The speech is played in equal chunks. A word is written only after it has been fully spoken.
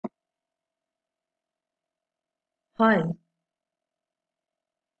Hi,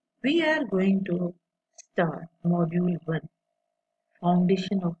 we are going to start Module 1,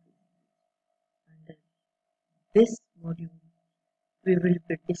 Foundation of Under this module, we will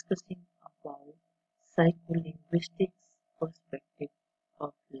be discussing about psycholinguistics perspective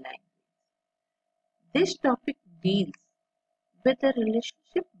of language. This topic deals with the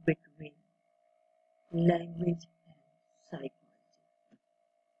relationship between language and psychology.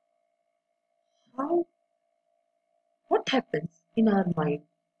 How what happens in our mind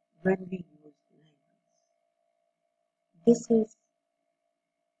when we use language? This is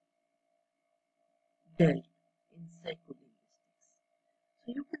dealt in psycholinguistics.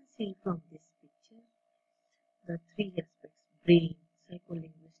 So you can see from this picture the three aspects: brain,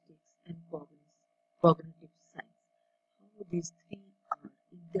 psycholinguistics, and cognitive science. How these three are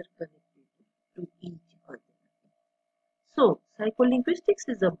interconnected to each other. So, psycholinguistics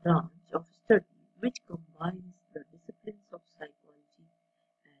is a branch of study which combines the disciplines of psychology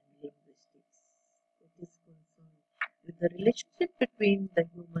and linguistics. It is concerned with the relationship between the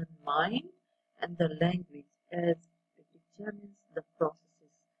human mind and the language as it determines the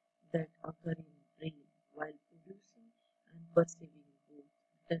processes that occur in brain while producing and perceiving both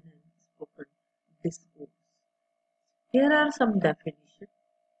written and spoken discourse. Here are some definitions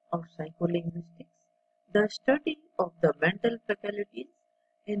of psycholinguistics: the study of the mental faculties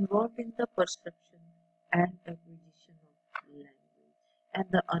involved in the perception and acquisition of language. And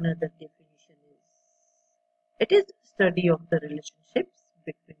the another definition is it is study of the relationships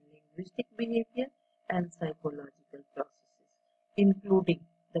between linguistic behavior and psychological processes, including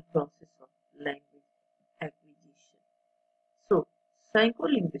the process of language acquisition. So,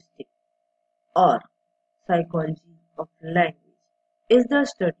 psycholinguistic or psychology of language is the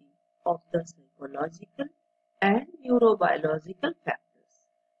study of the psychological and neurobiological factors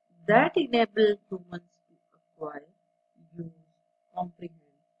that enable humans to acquire, use, comprehend,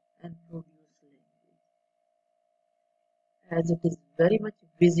 and produce language. As it is very much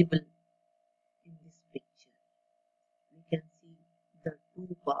visible in this picture, we can see the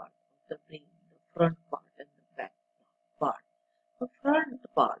two parts of the brain, the front part and the back part. The front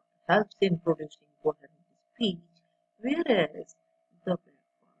part helps in producing coherent speech, whereas the back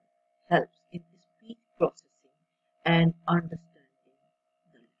part helps in speech processing and understanding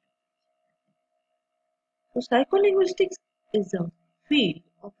the language. So, psycholinguistics is a field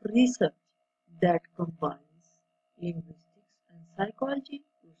of research that combines linguistics and psychology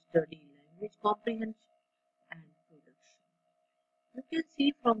to study language comprehension and production. You can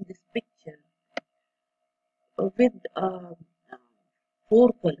see from this picture with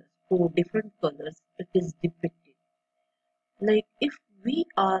four different colors, it is depicted. Like if we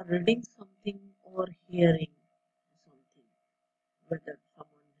are reading something or hearing something, whether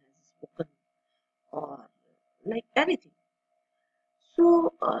someone has spoken or like anything.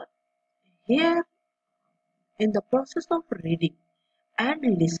 So here in the process of reading and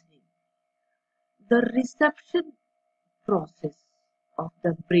listening, the reception process of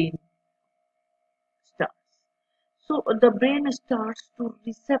the brain starts. So the brain starts to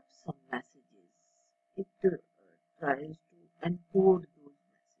receive some messages. It tries to encode those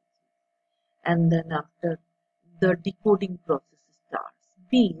messages. And then after the decoding process starts,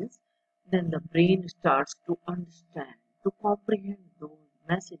 means then the brain starts to understand, to comprehend those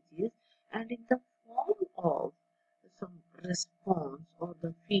messages, and in the form of some response or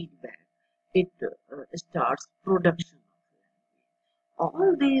the feedback, it starts production of language.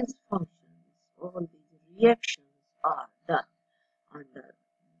 All these functions, all these reactions are done under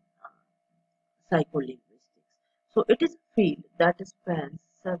psycholinguistics. So it is a field that spans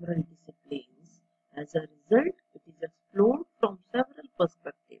several disciplines. As a result, it is explored from several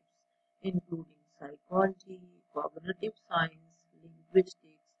perspectives, including psychology, cognitive science,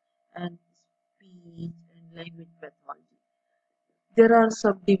 linguistics, and speech and language pathology. There are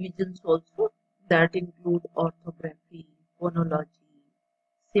subdivisions also that include orthography, phonology,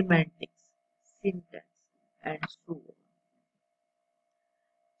 semantics, syntax, and so on.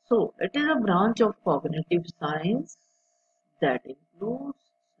 So, it is a branch of cognitive science that includes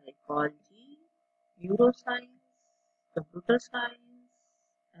psychology, neuroscience, computer science,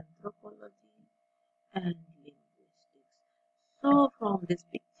 anthropology, and linguistics. So, from this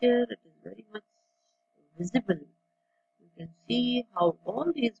picture, it is very much visible. You can see how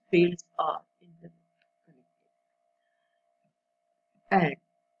all these fields are interconnected. And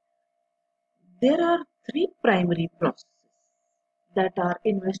there are three primary processes that are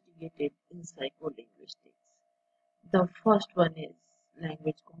investigated in psycholinguistics. The first one is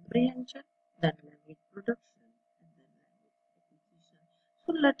language comprehension, then language production, and then language acquisition.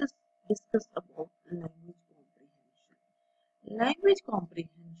 So let us discuss about language comprehension. Language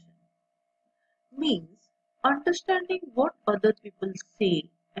comprehension means understanding what other people say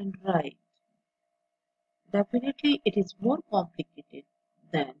and write. Definitely, it is more complicated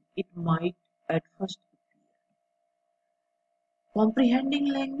than it might at first appear. Comprehending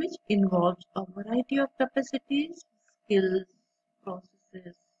language involves a variety of capacities, skills,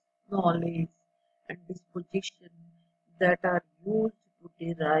 processes, knowledge, and disposition that are used to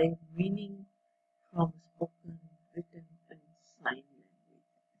derive meaning from spoken, written, and sign language.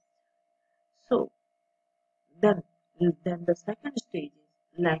 So, then, then the second stage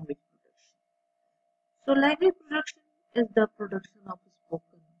is language production. So, language production is the production of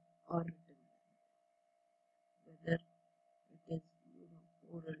spoken or written, whether it is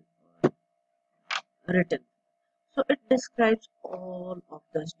oral or written. So it describes all of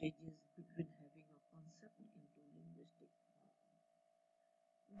the stages between having a concept into linguistic form.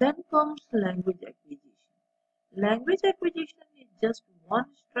 Then comes language acquisition. Language acquisition is just one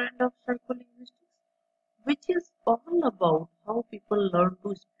strand of psycholinguistics, which is all about how people learn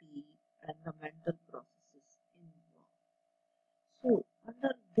to speak and the mental processes involved. So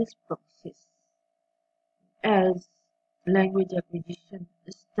under this process, as language acquisition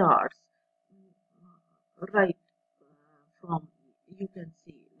starts, right from, you can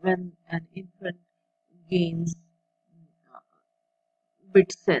see, when an infant gains uh,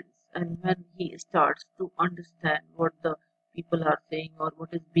 bit sense and when he starts to understand what the people are saying or what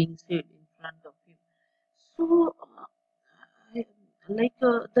is being said in front of him. So I-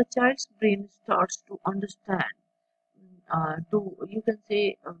 the child's brain starts to understand, to, you can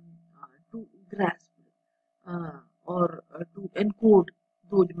say, to grasp, or to encode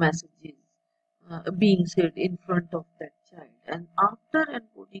those messages being said in front of that child. And after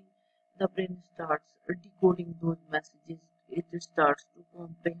encoding, the brain starts decoding those messages. It starts to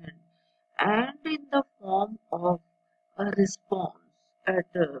comprehend, and in the form of a response at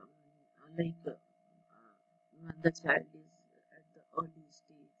when the child is at the early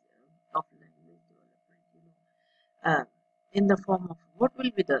stage of language development, uh, in the form of what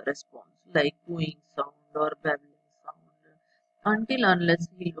will be the response, like cooing sound or babbling sound, until unless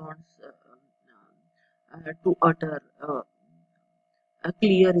he wants to utter a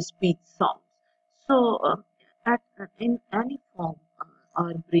clear speech sounds. So, in any form,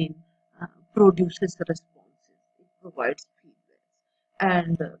 our brain produces responses. It provides feedback,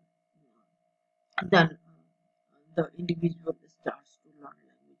 and then the individual starts to learn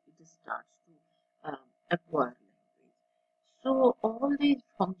language. It starts to acquire language. So all these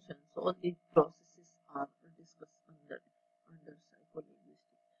functions, all these processes are discussed under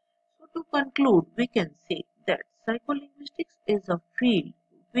psycholinguistics. So to conclude, we can say that psycholinguistics is a field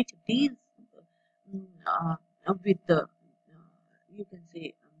which deals with the, you can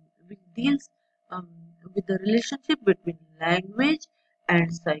say, which deals um, with the relationship between language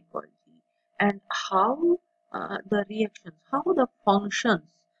and psychology, and how the reactions, how the functions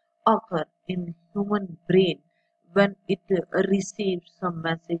occur in human brain when it receives some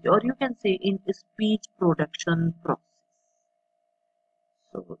message, or you can say in speech production process.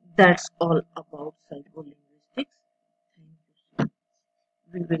 So that's all about psycholinguistics. Thank you so much.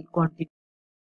 We will continue.